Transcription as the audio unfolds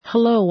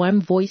Hello,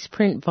 I'm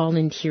VoicePrint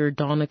volunteer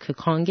Donna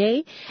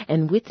Kakonge,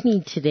 and with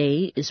me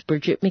today is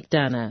Bridget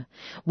McDonough.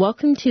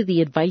 Welcome to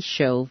the Advice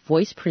Show,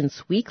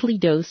 VoicePrint's weekly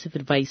dose of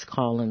advice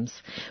columns.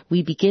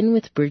 We begin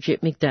with Bridget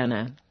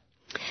McDonough.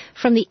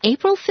 From the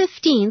April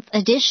 15th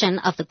edition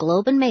of the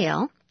Globe and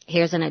Mail,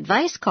 here's an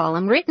advice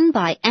column written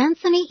by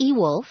Anthony E.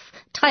 Wolf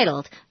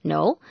titled,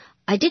 "No,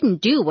 I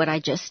Didn't Do What I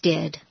Just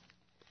Did."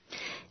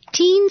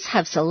 Teens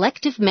have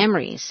selective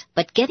memories,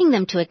 but getting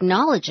them to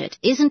acknowledge it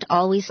isn't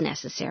always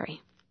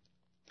necessary.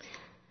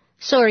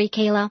 Sorry,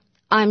 Kayla,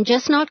 I'm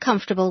just not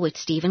comfortable with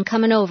Stephen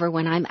coming over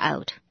when I'm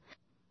out.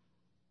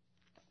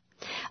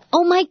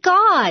 Oh my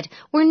God,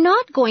 we're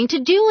not going to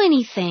do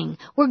anything.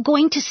 We're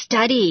going to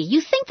study.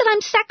 You think that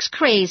I'm sex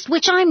crazed,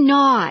 which I'm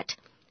not.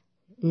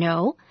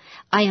 No,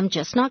 I am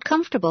just not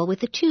comfortable with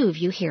the two of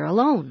you here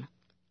alone.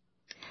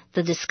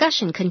 The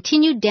discussion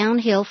continued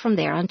downhill from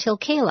there until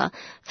Kayla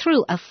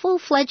threw a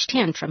full-fledged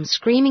tantrum,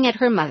 screaming at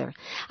her mother,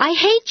 "I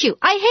hate you!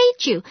 I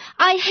hate you!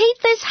 I hate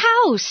this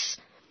house!"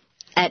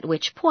 At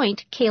which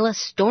point Kayla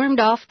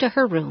stormed off to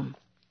her room.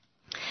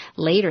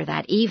 Later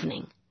that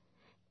evening,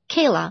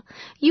 "Kayla,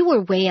 you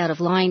were way out of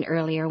line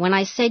earlier when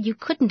I said you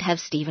couldn't have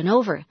Stephen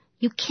over.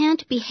 You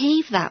can't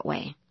behave that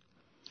way."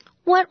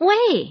 "What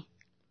way?"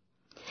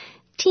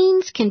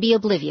 Teens can be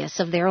oblivious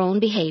of their own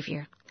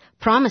behavior.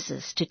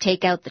 Promises to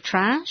take out the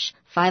trash,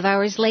 5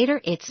 hours later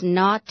it's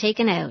not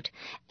taken out,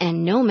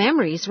 and no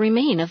memories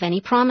remain of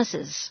any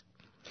promises.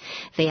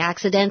 They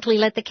accidentally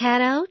let the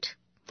cat out?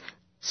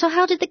 So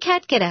how did the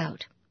cat get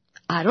out?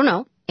 I don't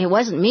know. It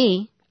wasn't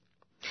me.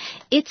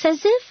 It's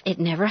as if it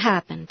never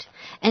happened,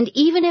 and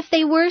even if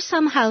they were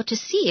somehow to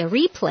see a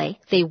replay,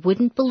 they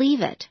wouldn't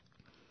believe it.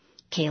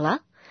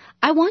 Kayla,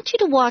 I want you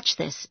to watch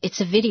this. It's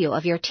a video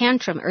of your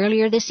tantrum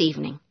earlier this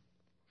evening.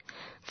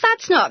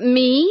 That's not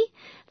me.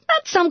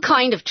 That's some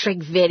kind of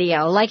trick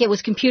video, like it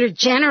was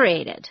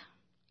computer-generated.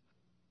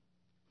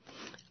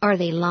 Are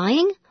they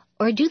lying,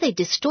 or do they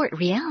distort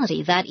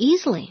reality that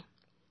easily?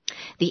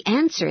 The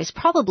answer is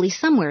probably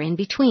somewhere in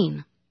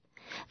between.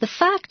 The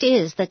fact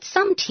is that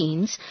some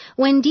teens,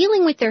 when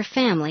dealing with their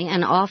family,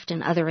 and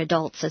often other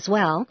adults as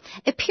well,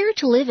 appear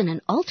to live in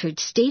an altered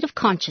state of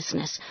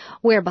consciousness,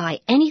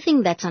 whereby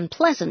anything that's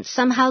unpleasant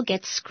somehow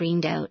gets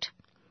screened out.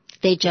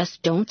 They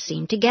just don't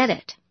seem to get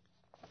it.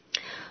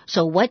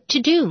 So what to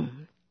do?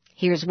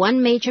 Here's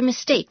one major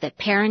mistake that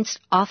parents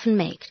often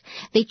make.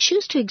 They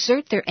choose to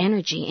exert their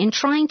energy in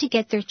trying to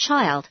get their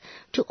child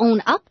to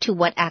own up to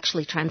what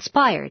actually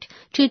transpired,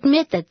 to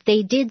admit that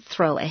they did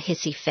throw a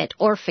hissy fit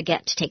or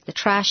forget to take the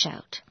trash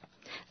out.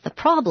 The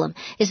problem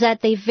is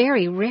that they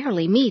very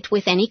rarely meet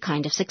with any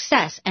kind of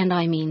success, and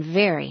I mean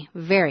very,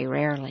 very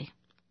rarely.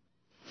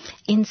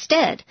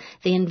 Instead,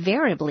 they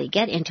invariably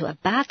get into a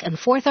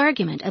back-and-forth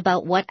argument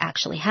about what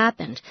actually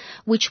happened,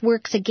 which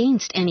works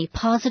against any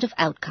positive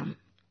outcome.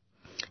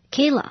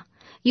 Kayla,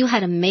 you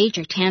had a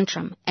major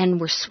tantrum and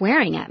were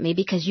swearing at me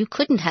because you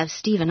couldn't have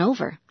Stephen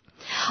over.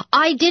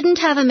 I didn't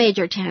have a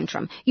major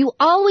tantrum. You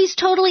always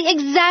totally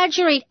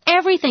exaggerate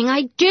everything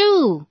I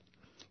do.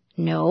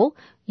 No,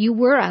 you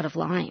were out of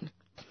line.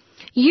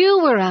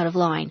 You were out of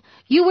line.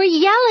 You were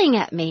yelling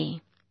at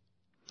me.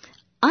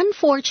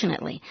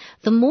 Unfortunately,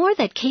 the more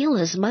that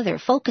Kayla's mother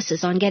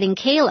focuses on getting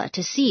Kayla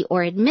to see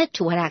or admit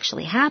to what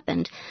actually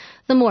happened,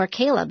 the more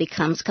Kayla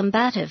becomes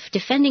combative,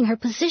 defending her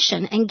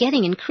position and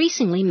getting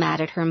increasingly mad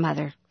at her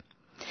mother.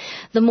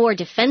 The more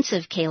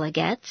defensive Kayla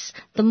gets,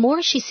 the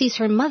more she sees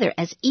her mother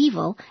as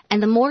evil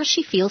and the more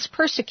she feels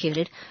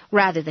persecuted,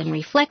 rather than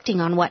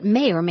reflecting on what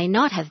may or may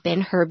not have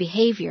been her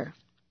behavior.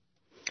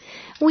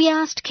 We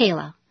asked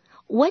Kayla,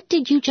 what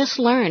did you just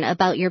learn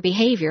about your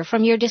behavior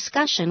from your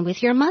discussion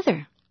with your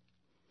mother?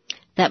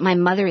 That my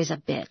mother is a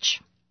bitch.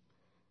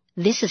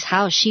 This is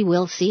how she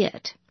will see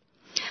it.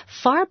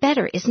 Far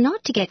better is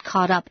not to get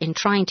caught up in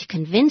trying to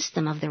convince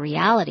them of the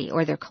reality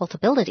or their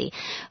culpability.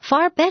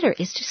 Far better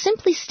is to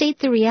simply state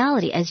the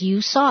reality as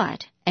you saw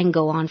it and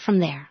go on from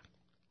there.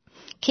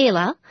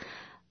 Kayla,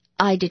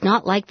 I did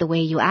not like the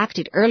way you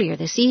acted earlier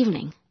this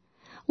evening.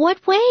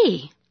 What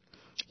way?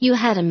 You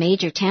had a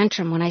major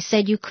tantrum when I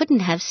said you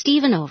couldn't have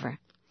Stephen over.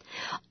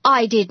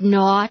 I did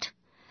not.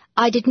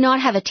 I did not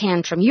have a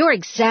tantrum. You're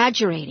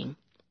exaggerating.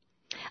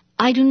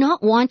 I do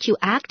not want you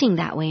acting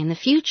that way in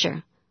the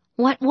future.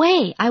 What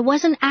way? I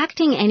wasn't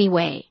acting any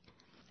way.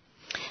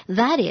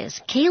 That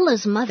is,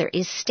 Kayla's mother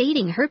is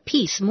stating her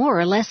piece more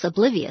or less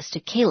oblivious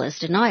to Kayla's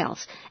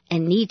denials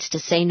and needs to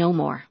say no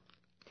more.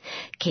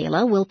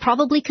 Kayla will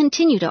probably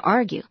continue to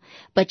argue,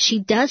 but she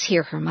does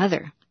hear her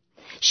mother.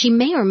 She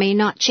may or may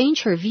not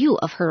change her view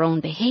of her own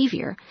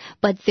behavior,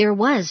 but there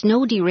was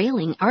no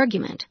derailing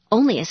argument,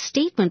 only a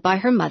statement by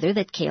her mother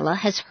that Kayla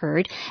has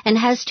heard and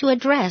has to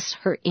address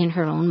her in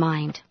her own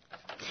mind.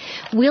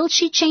 Will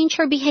she change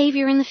her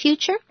behavior in the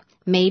future?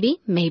 Maybe,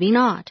 maybe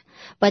not.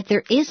 But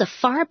there is a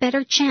far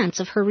better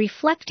chance of her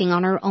reflecting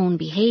on her own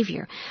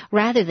behavior,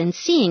 rather than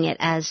seeing it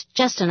as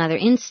just another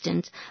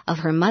instance of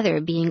her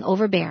mother being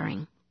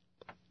overbearing.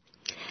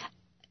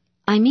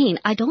 I mean,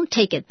 I don't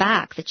take it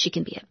back that she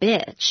can be a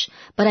bitch,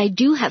 but I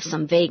do have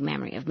some vague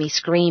memory of me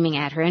screaming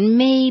at her and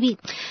maybe,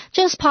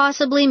 just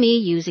possibly me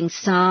using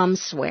some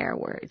swear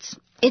words.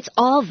 It's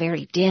all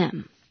very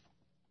dim.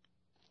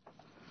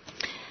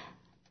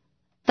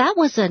 That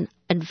was an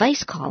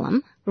advice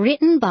column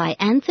written by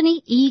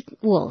Anthony E.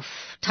 Wolfe,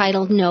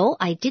 titled No,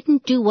 I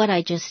Didn't Do What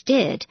I Just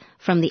Did,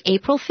 from the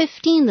April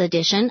 15th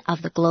edition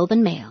of the Globe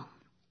and Mail.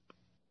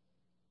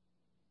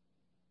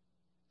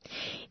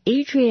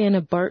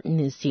 Adriana Barton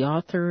is the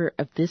author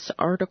of this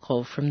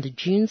article from the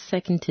June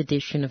 2nd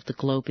edition of the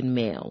Globe and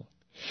Mail.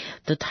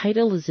 The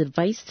title is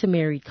Advice to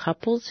Married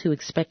Couples Who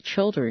Expect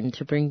Children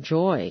to Bring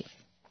Joy.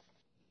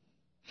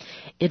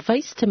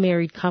 Advice to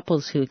married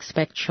couples who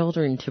expect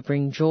children to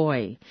bring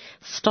joy.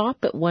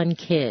 Stop at one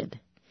kid.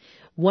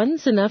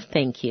 One's enough,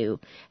 thank you.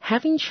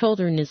 Having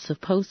children is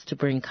supposed to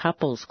bring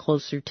couples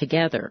closer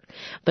together,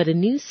 but a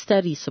new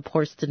study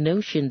supports the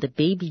notion that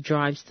baby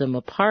drives them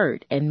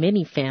apart, and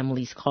many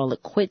families call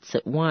it quits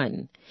at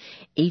one.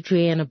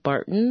 Adriana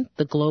Barton,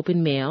 The Globe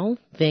and Mail,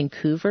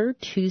 Vancouver,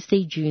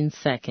 Tuesday, June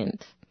 2nd.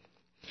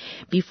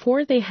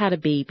 Before they had a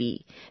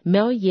baby,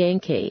 Mel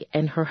Yankee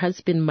and her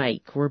husband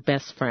Mike were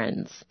best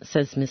friends,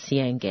 says Miss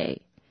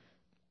Yankee.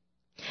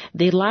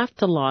 They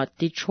laughed a lot,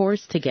 did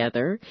chores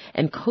together,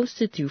 and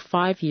coasted through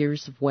 5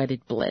 years of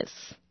wedded bliss.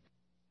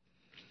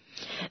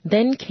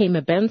 Then came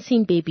a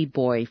bouncing baby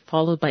boy,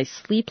 followed by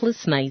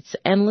sleepless nights,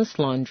 endless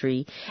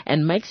laundry,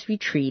 and Mike's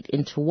retreat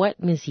into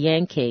what Ms.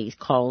 Yankee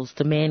calls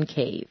the man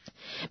cave.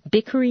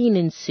 Bickering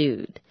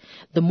ensued.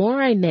 The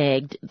more I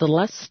nagged, the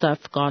less stuff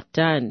got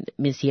done,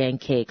 Ms.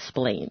 Yankee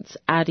explains,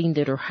 adding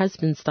that her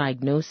husband's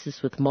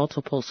diagnosis with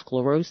multiple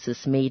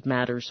sclerosis made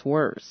matters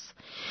worse.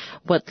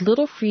 What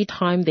little free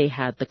time they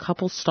had, the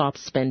couple stopped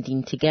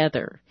spending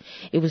together.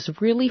 It was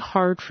really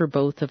hard for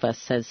both of us,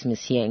 says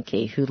Miss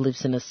Yankee, who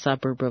lives in a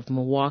suburb of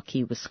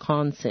Milwaukee,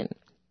 Wisconsin.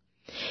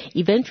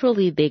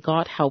 Eventually, they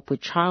got help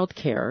with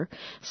childcare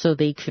so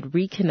they could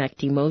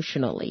reconnect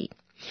emotionally.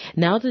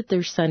 Now that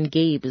their son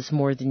Gabe is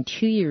more than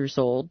 2 years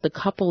old, the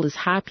couple is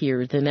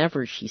happier than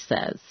ever, she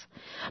says.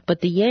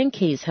 But the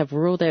Yankees have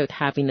ruled out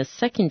having a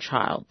second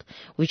child,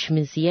 which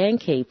Ms.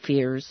 Yankee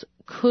fears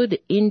could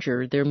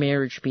injure their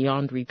marriage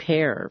beyond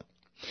repair.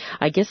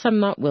 I guess I'm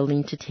not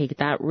willing to take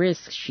that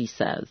risk, she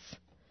says.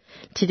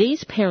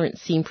 Today's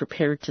parents seem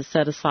prepared to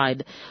set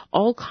aside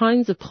all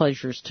kinds of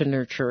pleasures to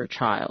nurture a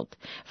child,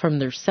 from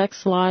their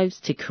sex lives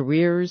to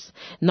careers,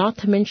 not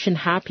to mention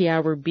happy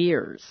hour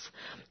beers.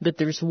 But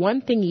there's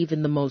one thing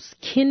even the most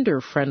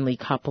kinder-friendly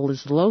couple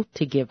is loath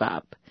to give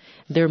up,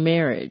 their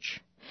marriage.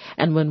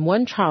 And when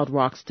one child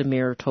rocks the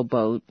marital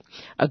boat,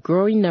 a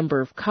growing number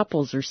of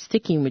couples are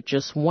sticking with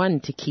just one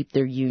to keep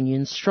their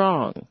union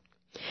strong.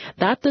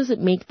 That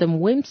doesn't make them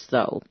wimps,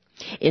 though.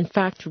 In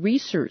fact,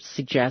 research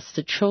suggests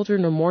that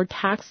children are more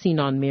taxing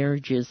on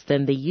marriages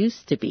than they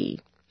used to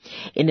be.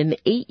 In an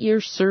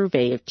 8-year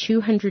survey of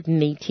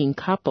 218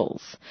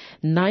 couples,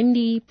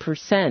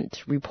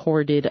 90%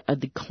 reported a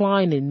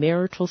decline in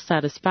marital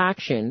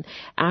satisfaction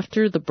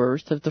after the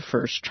birth of the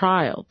first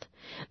child.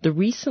 The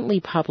recently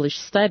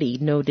published study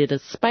noted a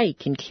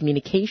spike in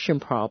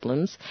communication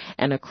problems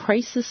and a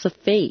crisis of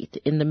faith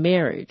in the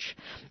marriage,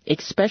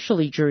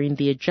 especially during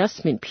the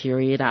adjustment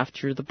period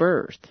after the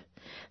birth.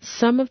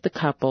 Some of the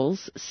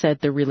couples said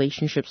their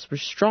relationships were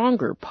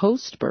stronger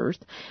post-birth,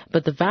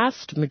 but the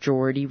vast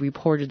majority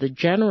reported a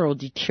general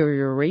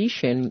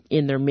deterioration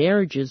in their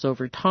marriages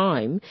over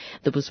time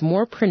that was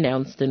more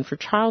pronounced than for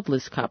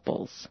childless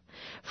couples.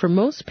 For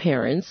most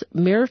parents,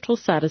 marital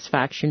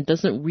satisfaction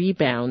doesn't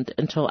rebound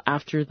until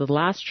after the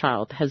last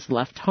child has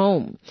left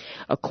home,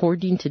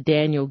 according to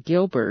Daniel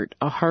Gilbert,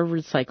 a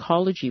Harvard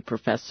psychology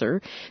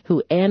professor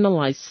who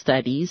analyzed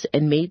studies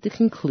and made the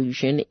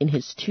conclusion in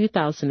his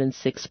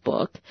 2006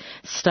 book,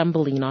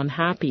 Stumbling on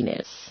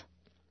Happiness.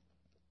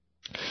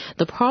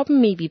 The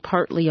problem may be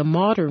partly a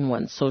modern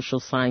one, social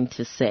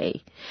scientists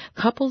say.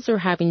 Couples are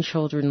having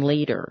children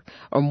later,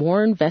 are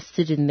more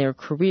invested in their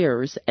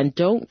careers, and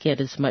don't get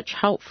as much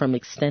help from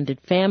extended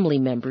family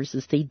members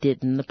as they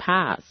did in the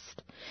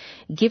past.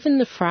 Given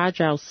the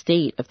fragile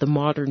state of the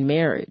modern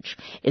marriage,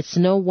 it's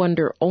no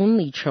wonder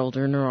only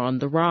children are on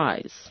the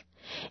rise.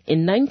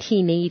 In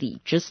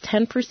 1980, just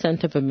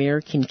 10% of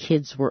American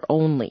kids were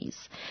onlys.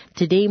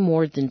 Today,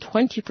 more than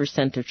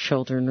 20% of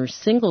children are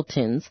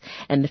singletons,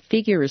 and the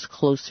figure is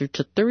closer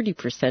to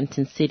 30%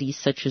 in cities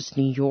such as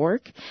New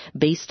York,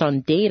 based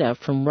on data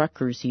from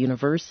Rutgers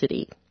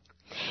University.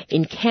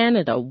 In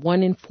Canada,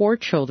 1 in 4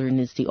 children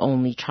is the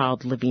only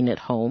child living at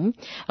home,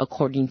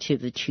 according to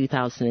the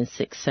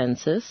 2006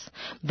 census,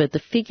 but the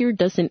figure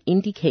doesn't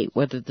indicate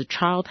whether the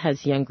child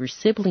has younger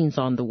siblings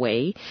on the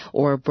way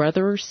or a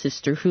brother or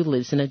sister who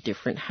lives in a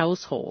different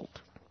household.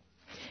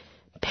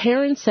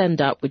 Parents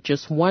end up with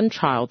just one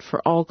child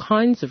for all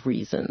kinds of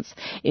reasons,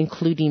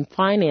 including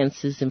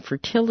finances and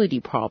fertility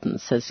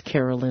problems, says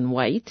Carolyn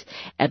White,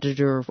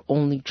 editor of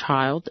Only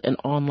Child, an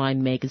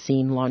online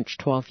magazine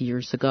launched 12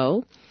 years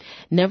ago.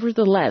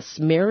 Nevertheless,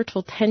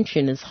 marital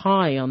tension is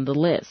high on the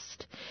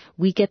list.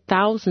 We get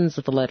thousands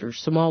of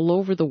letters from all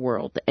over the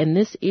world, and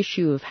this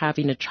issue of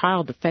having a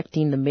child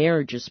affecting the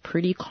marriage is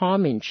pretty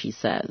common, she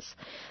says.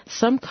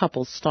 Some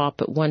couples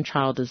stop at one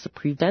child as a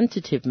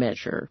preventative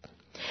measure.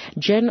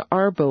 Jen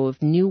Arbo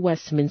of New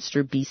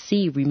Westminster,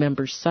 BC,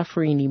 remembers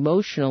suffering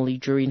emotionally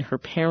during her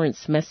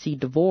parents' messy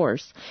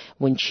divorce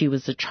when she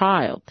was a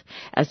child.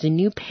 As a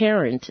new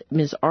parent,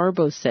 Ms.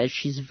 Arbo says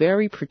she's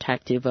very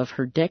protective of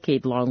her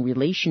decade-long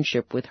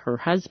relationship with her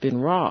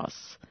husband,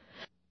 Ross.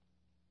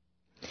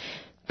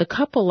 The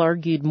couple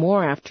argued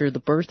more after the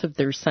birth of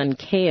their son,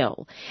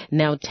 Cale,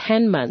 now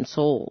 10 months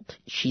old,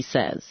 she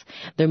says.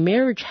 Their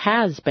marriage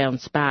has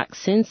bounced back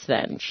since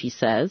then, she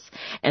says,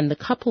 and the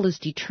couple is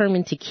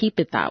determined to keep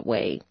it that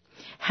way.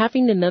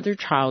 Having another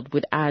child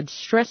would add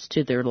stress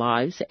to their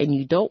lives, and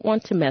you don't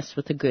want to mess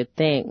with a good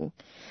thing.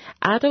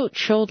 Adult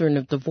children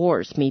of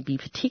divorce may be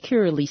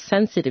particularly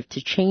sensitive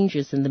to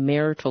changes in the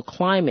marital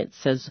climate,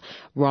 says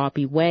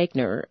Robbie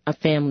Wagner, a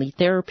family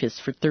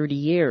therapist for 30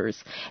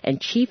 years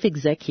and chief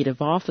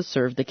executive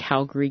officer of the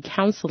Calgary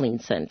Counseling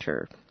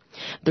Center.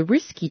 The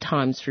risky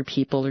times for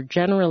people are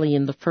generally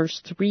in the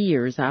first 3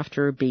 years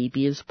after a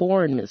baby is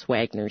born, Ms.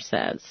 Wagner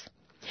says.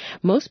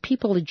 Most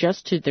people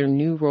adjust to their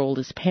new role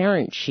as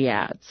parents, she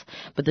adds,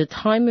 but the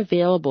time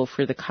available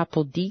for the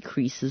couple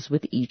decreases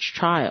with each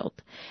child.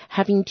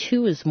 Having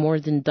two is more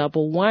than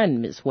double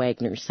one, Ms.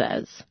 Wagner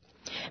says.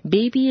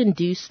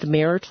 Baby-induced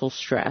marital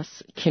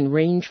stress can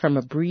range from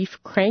a brief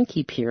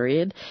cranky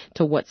period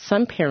to what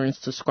some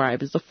parents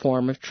describe as a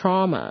form of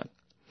trauma.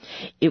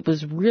 It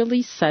was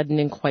really sudden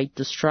and quite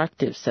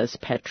destructive, says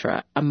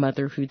Petra, a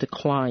mother who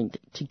declined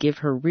to give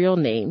her real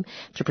name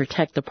to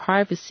protect the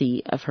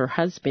privacy of her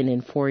husband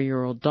and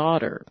 4-year-old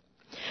daughter.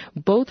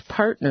 Both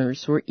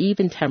partners were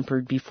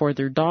even-tempered before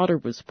their daughter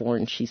was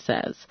born, she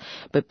says,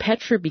 but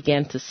Petra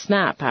began to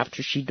snap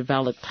after she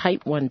developed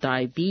type 1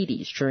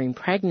 diabetes during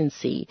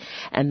pregnancy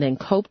and then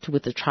coped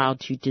with a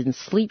child who didn't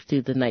sleep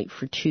through the night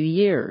for 2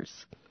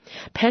 years.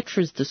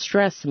 Petra's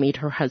distress made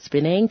her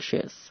husband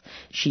anxious,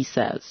 she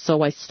says,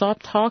 so I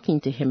stopped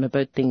talking to him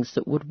about things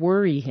that would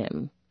worry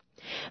him.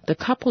 The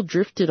couple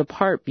drifted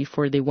apart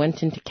before they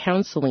went into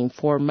counseling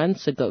 4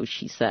 months ago,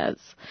 she says.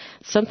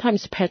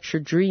 Sometimes Petra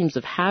dreams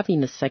of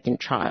having a second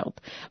child,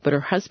 but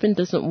her husband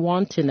doesn't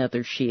want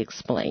another, she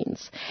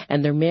explains,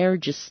 and their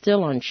marriage is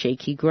still on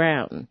shaky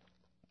ground.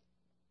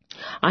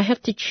 I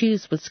have to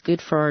choose what's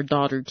good for our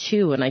daughter,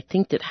 too, and I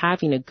think that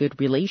having a good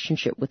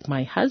relationship with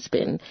my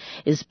husband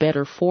is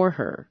better for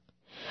her.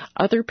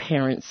 Other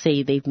parents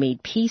say they've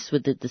made peace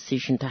with the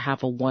decision to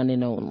have a one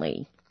and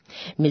only.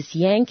 Ms.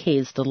 Yankee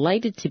is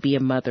delighted to be a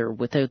mother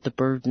without the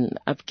burden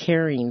of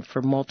caring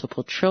for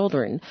multiple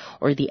children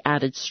or the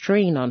added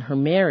strain on her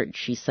marriage,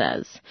 she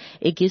says.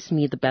 It gives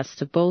me the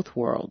best of both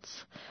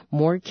worlds.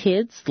 More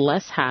kids,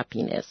 less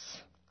happiness.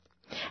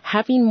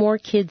 Having more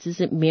kids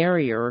isn't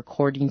merrier,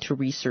 according to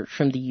research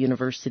from the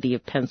University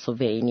of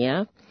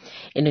Pennsylvania.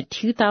 In a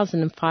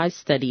 2005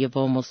 study of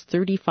almost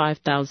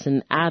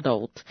 35,000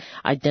 adult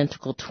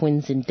identical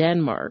twins in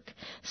Denmark,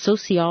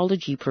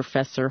 sociology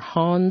professor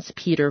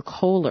Hans-Peter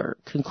Kohler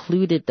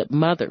concluded that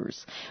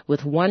mothers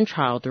with one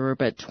child are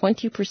about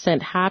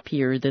 20%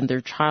 happier than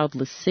their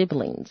childless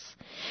siblings.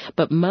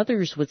 But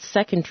mothers with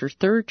second or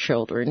third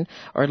children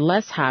are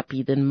less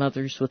happy than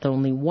mothers with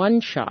only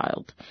one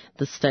child,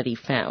 the study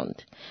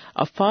found.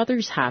 A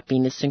father's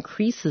happiness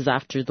increases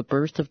after the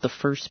birth of the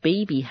first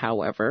baby,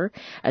 however.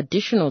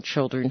 Additional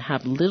children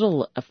have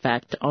little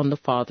effect on the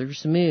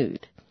father's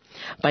mood.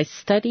 By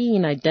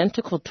studying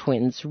identical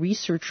twins,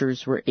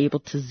 researchers were able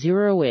to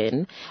zero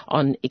in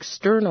on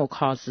external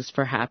causes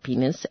for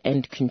happiness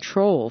and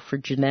control for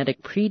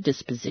genetic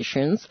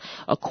predispositions,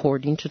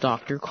 according to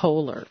Dr.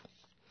 Kohler.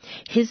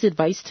 His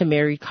advice to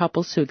married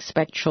couples who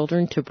expect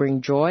children to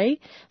bring joy: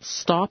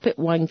 stop at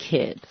one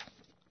kid.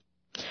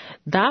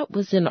 That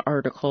was an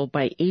article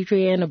by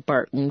Adriana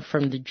Barton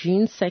from the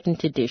June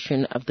 2nd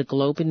edition of the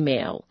Globe and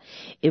Mail.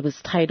 It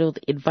was titled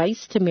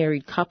Advice to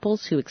Married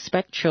Couples Who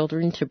Expect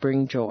Children to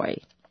Bring Joy.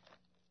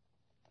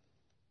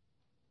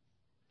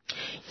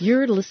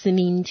 You're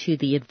listening to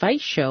The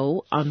Advice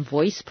Show on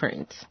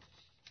VoicePrint.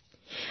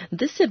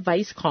 This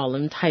advice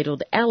column,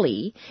 titled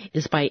Ellie,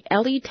 is by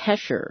Ellie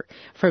Tesher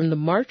from the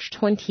March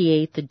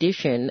 28th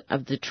edition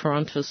of the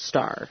Toronto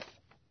Star.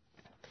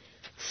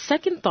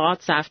 Second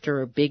thoughts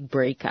after a big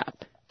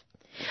breakup.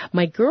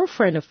 My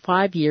girlfriend of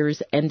 5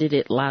 years ended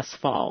it last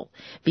fall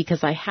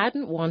because I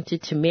hadn't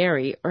wanted to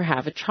marry or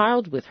have a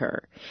child with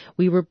her.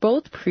 We were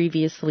both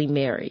previously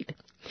married.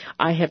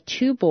 I have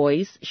 2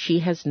 boys. She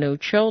has no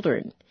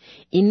children.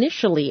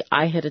 Initially,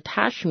 I had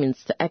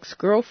attachments to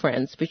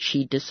ex-girlfriends, but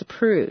she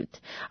disapproved.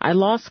 I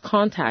lost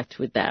contact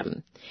with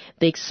them.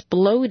 They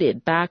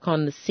exploded back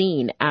on the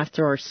scene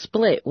after our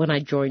split when I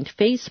joined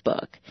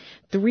Facebook.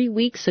 3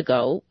 weeks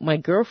ago, my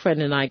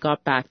girlfriend and I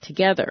got back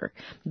together,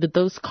 but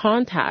those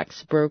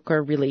contacts broke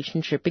our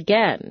relationship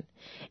again.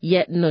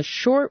 Yet in those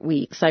short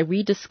weeks, I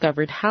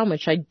rediscovered how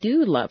much I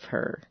do love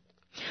her.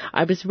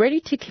 I was ready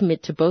to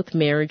commit to both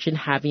marriage and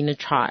having a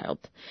child.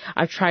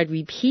 I tried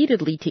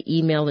repeatedly to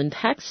email and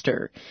text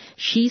her.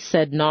 She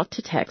said not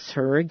to text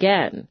her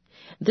again.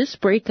 This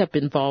breakup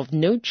involved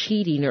no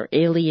cheating or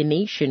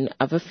alienation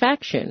of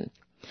affection.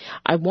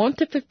 I want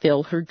to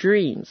fulfill her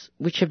dreams,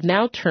 which have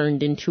now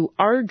turned into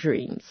our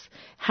dreams.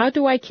 How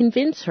do I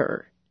convince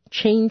her?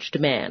 Changed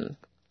man.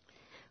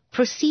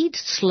 Proceed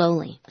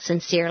slowly,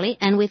 sincerely,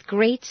 and with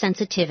great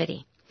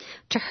sensitivity.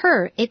 To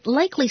her, it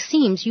likely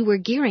seems you were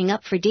gearing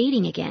up for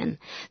dating again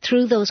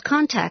through those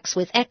contacts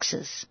with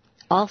exes.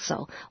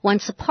 Also,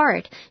 once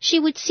apart, she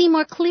would see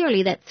more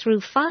clearly that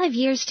through 5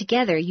 years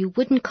together you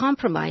wouldn't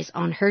compromise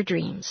on her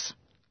dreams.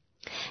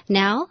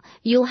 Now,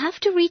 you'll have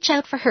to reach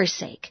out for her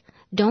sake.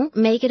 Don't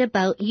make it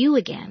about you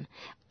again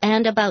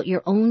and about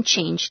your own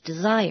changed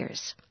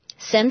desires.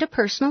 Send a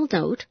personal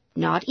note,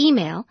 not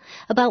email,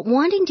 about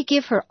wanting to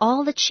give her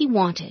all that she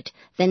wanted,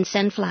 then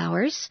send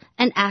flowers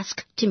and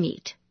ask to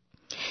meet.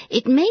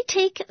 It may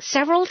take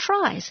several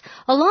tries,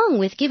 along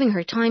with giving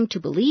her time to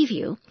believe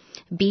you.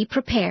 Be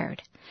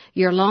prepared.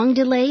 Your long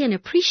delay in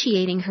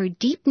appreciating her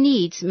deep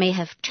needs may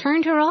have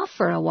turned her off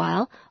for a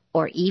while,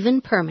 or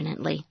even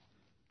permanently.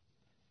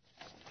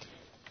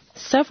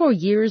 Several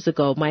years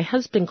ago, my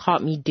husband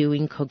caught me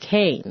doing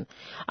cocaine.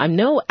 I'm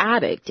no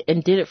addict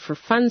and did it for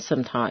fun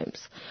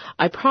sometimes.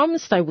 I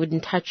promised I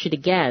wouldn't touch it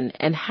again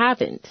and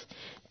haven't.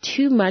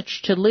 Too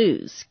much to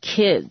lose: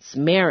 kids,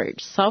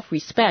 marriage,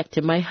 self-respect,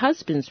 and my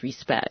husband's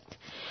respect.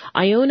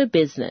 I own a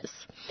business.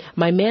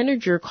 My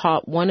manager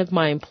caught one of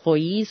my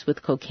employees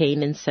with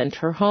cocaine and sent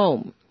her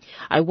home.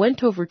 I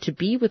went over to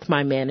be with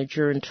my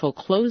manager until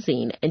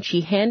closing, and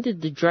she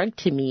handed the drug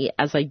to me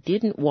as I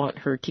didn't want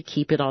her to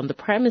keep it on the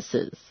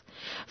premises.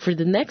 For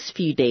the next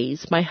few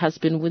days, my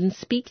husband wouldn't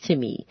speak to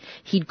me.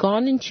 He'd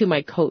gone into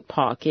my coat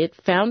pocket,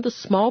 found a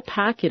small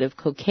packet of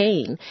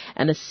cocaine,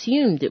 and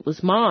assumed it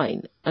was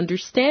mine,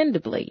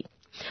 understandably.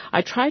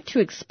 I tried to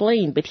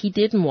explain, but he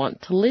didn't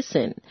want to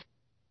listen.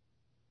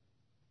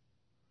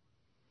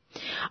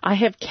 I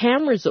have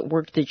cameras at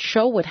work that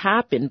show what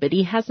happened, but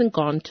he hasn't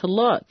gone to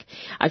look.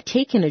 I've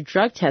taken a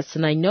drug test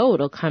and I know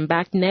it'll come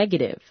back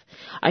negative.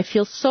 I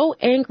feel so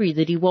angry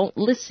that he won't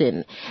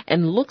listen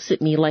and looks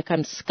at me like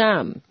I'm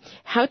scum.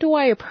 How do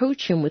I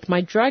approach him with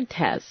my drug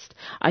test?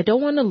 I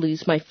don't want to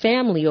lose my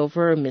family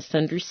over a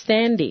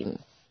misunderstanding.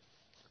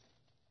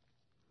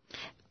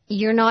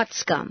 You're not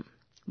scum,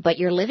 but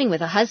you're living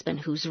with a husband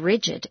who's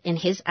rigid in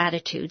his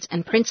attitudes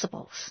and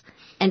principles.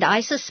 And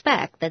I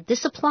suspect that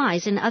this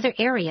applies in other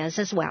areas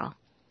as well.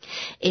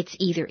 It's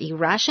either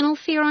irrational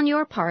fear on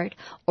your part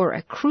or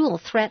a cruel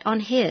threat on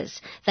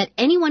his that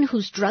anyone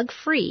who's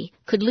drug-free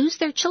could lose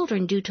their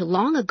children due to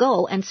long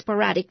ago and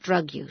sporadic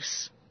drug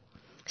use.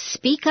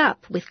 Speak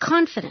up with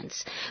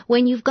confidence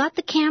when you've got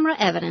the camera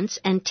evidence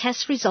and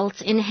test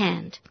results in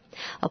hand.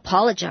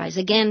 Apologize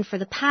again for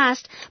the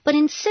past, but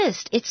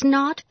insist it's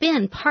not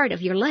been part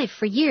of your life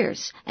for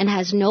years and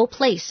has no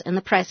place in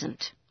the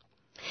present.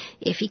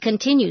 If he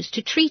continues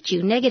to treat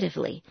you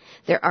negatively,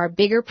 there are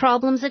bigger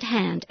problems at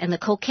hand, and the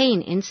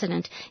cocaine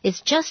incident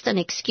is just an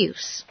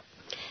excuse.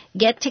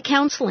 Get to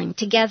counseling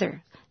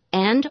together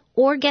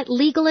or get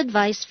legal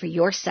advice for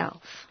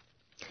yourself.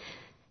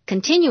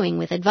 Continuing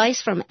with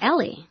advice from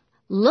Ellie,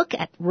 look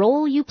at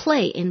role you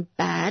play in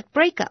bad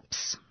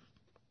breakups.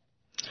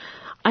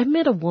 I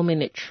met a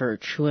woman at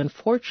church who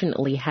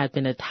unfortunately had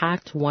been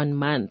attacked 1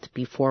 month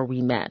before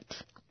we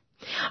met.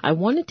 I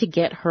wanted to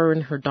get her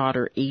and her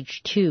daughter,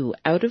 aged 2,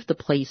 out of the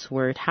place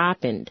where it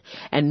happened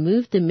and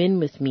move them in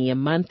with me a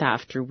month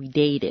after we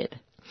dated.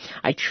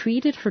 I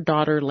treated her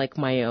daughter like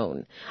my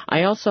own.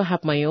 I also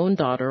have my own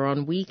daughter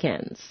on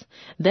weekends.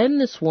 Then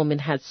this woman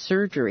had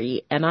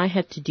surgery and I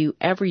had to do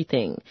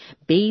everything: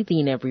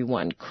 bathing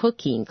everyone,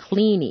 cooking,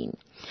 cleaning.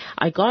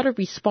 I got a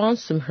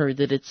response from her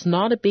that it's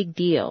not a big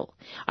deal.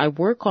 I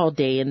work all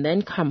day and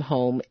then come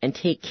home and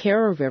take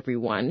care of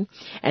everyone,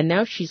 and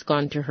now she's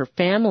gone to her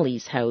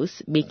family's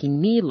house, making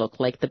me look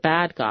like the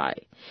bad guy.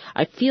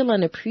 I feel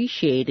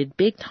unappreciated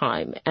big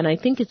time, and I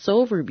think it's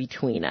over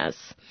between us.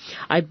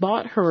 I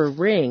bought her a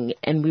ring,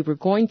 and we were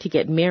going to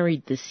get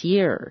married this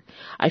year.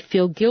 I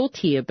feel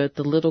guilty about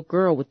the little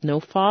girl with no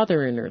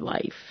father in her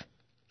life.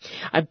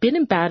 I've been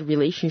in bad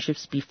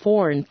relationships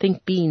before and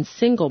think being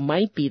single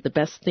might be the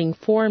best thing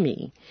for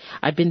me.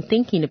 I've been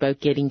thinking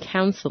about getting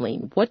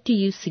counseling. What do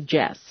you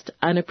suggest?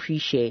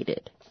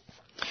 Unappreciated.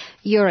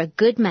 You're a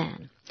good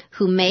man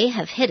who may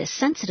have hit a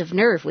sensitive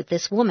nerve with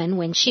this woman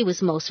when she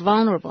was most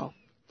vulnerable.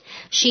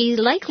 She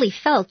likely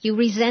felt you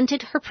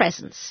resented her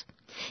presence.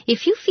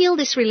 If you feel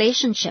this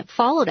relationship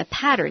followed a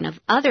pattern of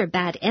other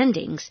bad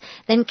endings,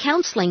 then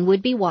counseling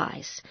would be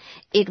wise.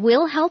 It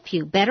will help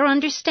you better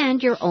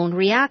understand your own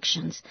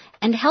reactions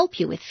and help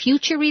you with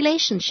future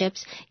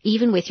relationships,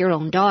 even with your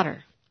own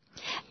daughter.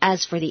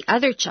 As for the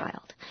other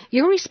child,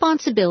 your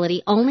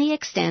responsibility only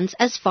extends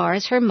as far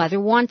as her mother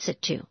wants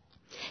it to.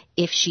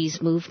 If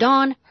she's moved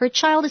on, her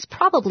child is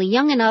probably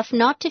young enough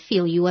not to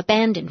feel you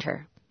abandoned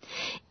her.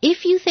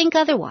 If you think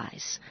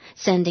otherwise,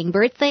 sending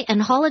birthday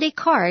and holiday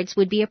cards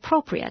would be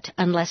appropriate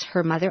unless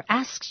her mother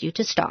asks you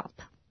to stop.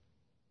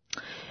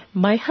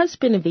 My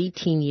husband of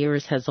 18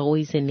 years has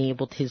always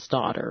enabled his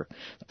daughter,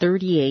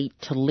 38,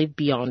 to live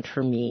beyond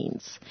her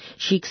means.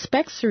 She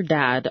expects her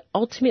dad,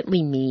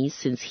 ultimately me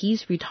since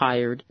he's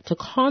retired, to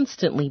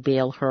constantly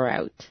bail her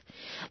out.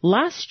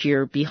 Last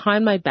year,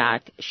 behind my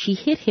back, she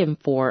hit him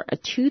for a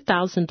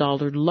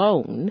 $2,000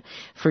 loan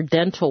for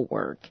dental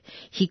work.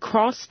 He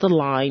crossed the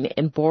line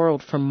and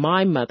borrowed from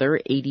my mother,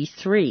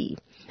 83.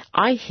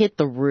 I hit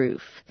the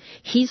roof.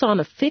 He's on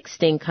a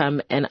fixed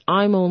income and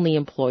I'm only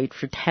employed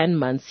for 10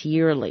 months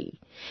yearly.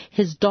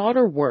 His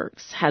daughter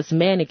works, has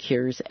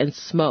manicures, and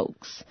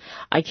smokes.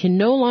 I can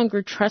no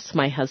longer trust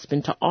my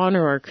husband to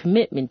honor our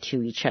commitment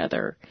to each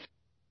other.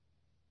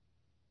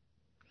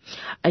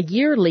 A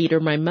year later,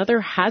 my mother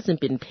hasn't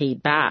been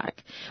paid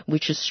back,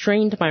 which has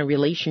strained my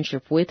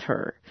relationship with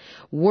her.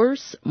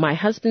 Worse, my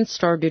husband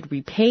started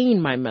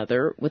repaying my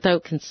mother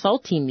without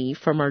consulting me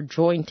from our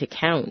joint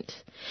account.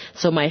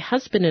 So my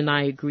husband and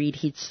I agreed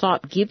he'd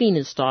stop giving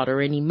his daughter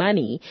any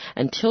money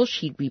until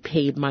she'd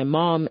repaid my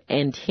mom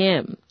and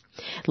him.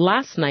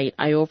 Last night,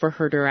 I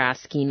overheard her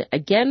asking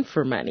again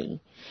for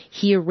money.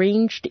 He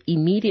arranged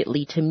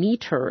immediately to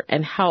meet her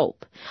and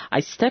help.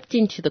 I stepped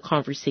into the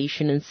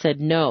conversation and said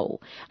no.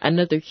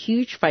 Another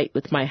huge fight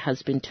with my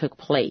husband took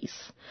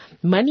place.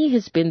 Money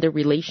has been the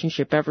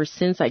relationship ever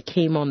since I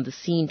came on the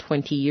scene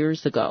 20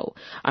 years ago.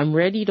 I'm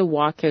ready to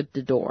walk out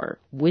the door.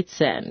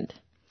 Wit's end.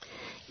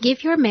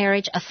 Give your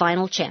marriage a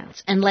final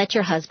chance and let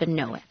your husband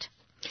know it.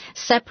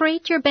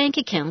 Separate your bank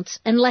accounts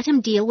and let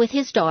him deal with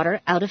his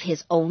daughter out of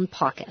his own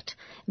pocket.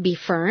 Be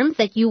firm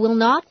that you will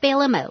not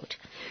bail him out.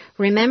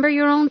 Remember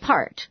your own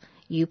part.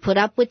 You put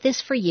up with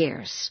this for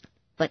years.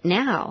 But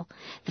now,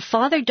 the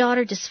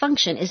father-daughter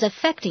dysfunction is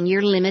affecting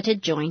your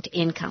limited joint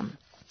income.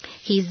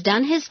 He's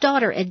done his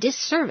daughter a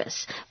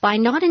disservice by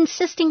not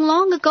insisting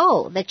long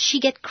ago that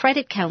she get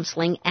credit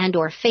counseling and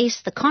or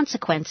face the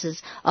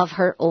consequences of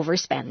her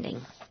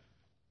overspending.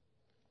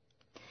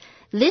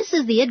 This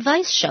is the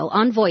Advice Show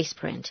on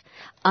VoicePrint.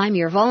 I'm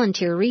your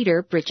volunteer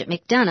reader, Bridget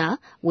McDonough,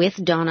 with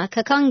Donna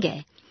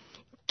Kakonge.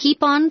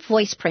 Keep on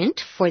VoicePrint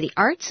for the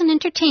Arts and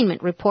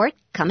Entertainment Report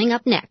coming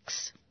up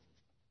next.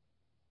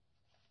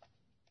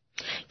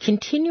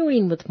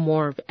 Continuing with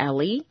more of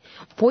Ellie,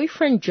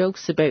 boyfriend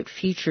jokes about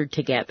future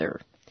together.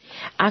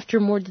 After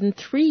more than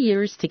 3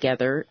 years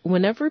together,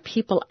 whenever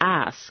people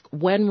ask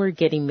when we're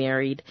getting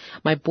married,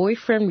 my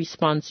boyfriend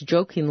responds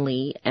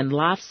jokingly and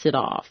laughs it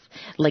off,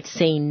 like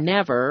saying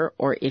never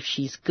or if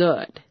she's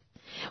good.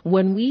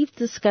 When we've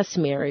discussed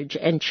marriage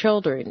and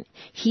children,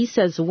 he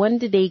says when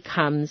the day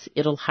comes,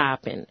 it'll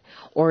happen,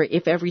 or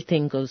if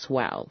everything goes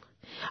well.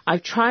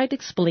 I've tried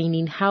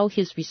explaining how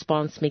his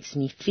response makes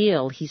me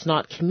feel he's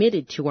not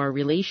committed to our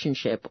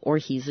relationship or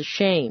he's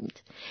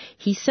ashamed.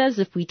 He says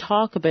if we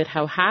talk about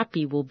how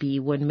happy we'll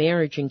be when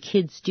marriage and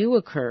kids do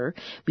occur,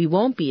 we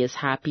won't be as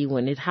happy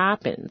when it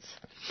happens.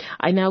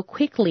 I now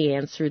quickly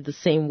answer the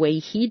same way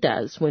he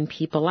does when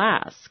people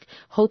ask,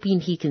 hoping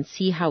he can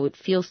see how it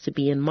feels to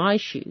be in my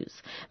shoes,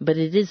 but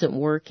it isn't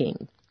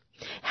working.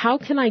 How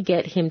can I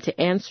get him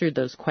to answer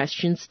those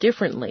questions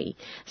differently,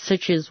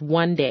 such as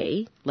one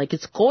day, like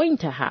it's going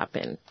to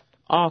happen?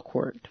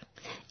 Awkward.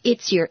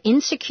 It's your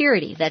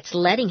insecurity that's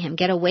letting him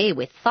get away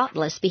with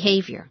thoughtless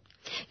behavior.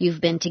 You've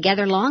been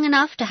together long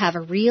enough to have a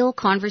real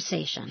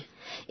conversation.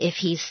 If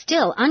he's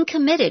still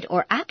uncommitted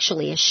or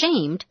actually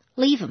ashamed,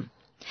 leave him.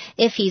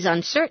 If he's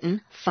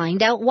uncertain,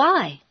 find out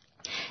why.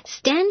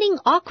 Standing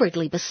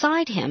awkwardly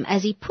beside him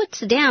as he puts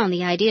down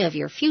the idea of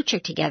your future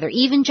together,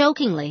 even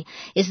jokingly,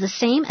 is the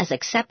same as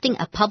accepting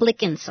a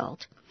public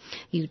insult.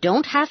 You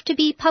don't have to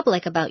be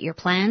public about your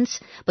plans,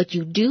 but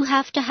you do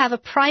have to have a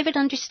private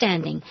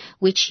understanding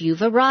which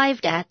you've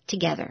arrived at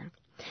together.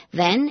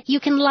 Then you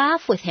can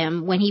laugh with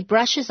him when he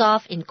brushes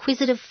off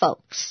inquisitive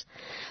folks.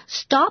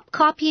 Stop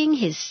copying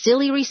his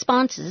silly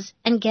responses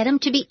and get him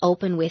to be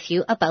open with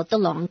you about the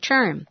long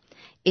term.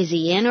 Is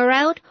he in or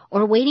out,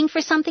 or waiting for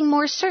something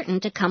more certain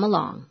to come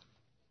along?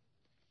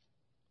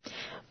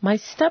 My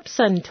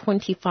stepson,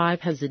 25,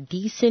 has a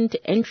decent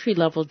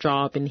entry-level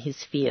job in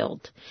his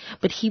field,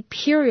 but he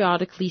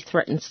periodically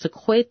threatens to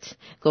quit,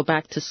 go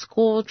back to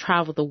school,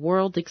 travel the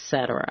world,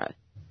 etc.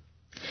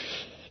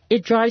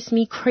 It drives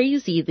me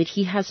crazy that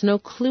he has no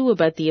clue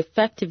about the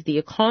effect of the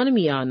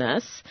economy on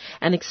us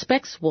and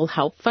expects we'll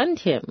help fund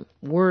him.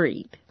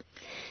 Worried.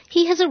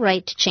 He has a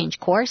right to change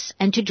course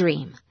and to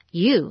dream.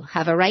 You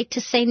have a right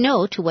to say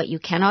no to what you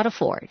cannot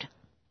afford.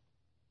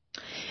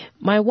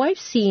 My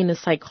wife's seeing a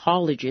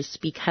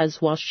psychologist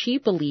because while she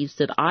believes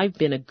that I've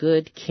been a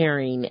good,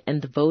 caring,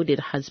 and devoted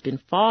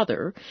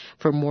husband-father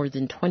for more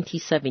than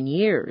 27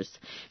 years,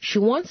 she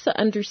wants to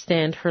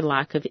understand her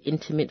lack of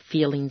intimate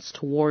feelings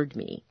toward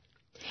me.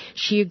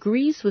 She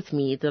agrees with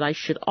me that I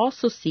should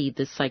also see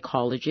this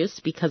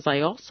psychologist because I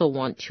also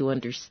want to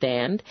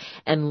understand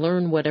and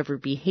learn whatever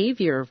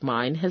behavior of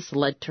mine has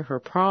led to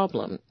her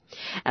problem,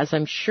 as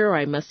I'm sure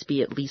I must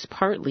be at least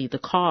partly the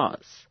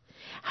cause.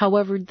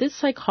 However, this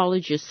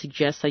psychologist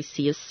suggests I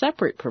see a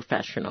separate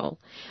professional,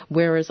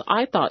 whereas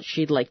I thought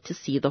she'd like to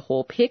see the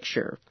whole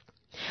picture.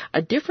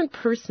 A different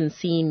person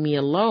seeing me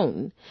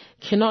alone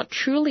cannot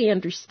truly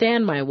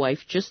understand my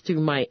wife just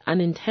through my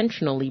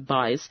unintentionally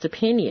biased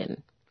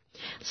opinion.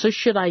 So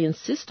should I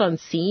insist on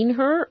seeing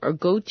her or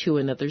go to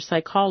another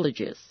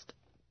psychologist?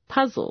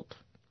 Puzzled.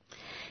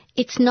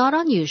 It's not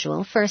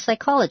unusual for a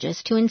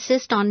psychologist to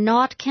insist on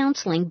not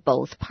counseling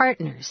both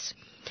partners.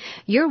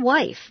 Your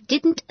wife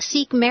didn't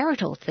seek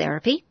marital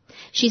therapy.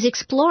 She's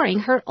exploring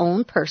her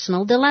own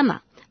personal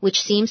dilemma,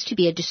 which seems to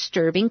be a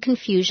disturbing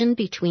confusion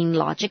between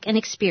logic and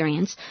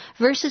experience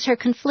versus her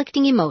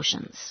conflicting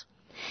emotions.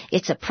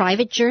 It's a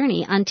private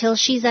journey until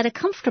she's at a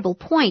comfortable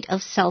point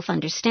of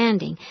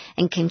self-understanding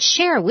and can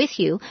share with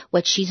you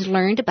what she's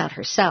learned about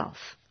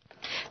herself.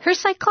 Her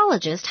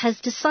psychologist has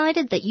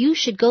decided that you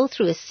should go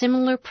through a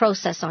similar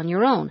process on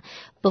your own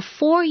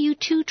before you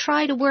two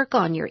try to work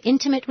on your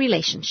intimate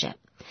relationship.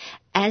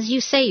 As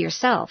you say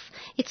yourself,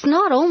 it's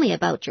not only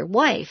about your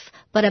wife,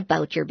 but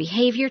about your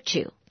behavior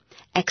too.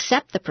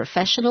 Accept the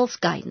professional's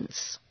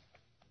guidance.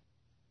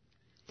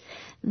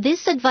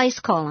 This advice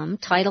column,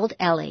 titled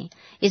Ellie,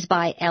 is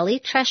by Ellie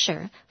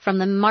Tresher from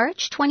the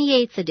March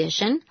 28th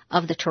edition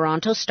of the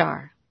Toronto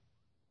Star.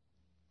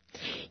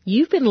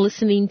 You've been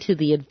listening to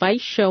the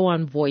Advice Show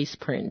on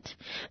VoicePrint.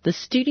 The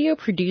studio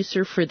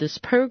producer for this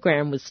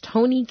program was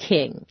Tony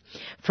King.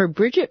 For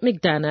Bridget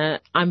McDonough,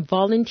 I'm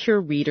volunteer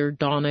reader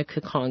Donna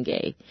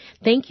Kakonge.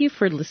 Thank you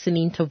for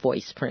listening to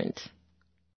VoicePrint.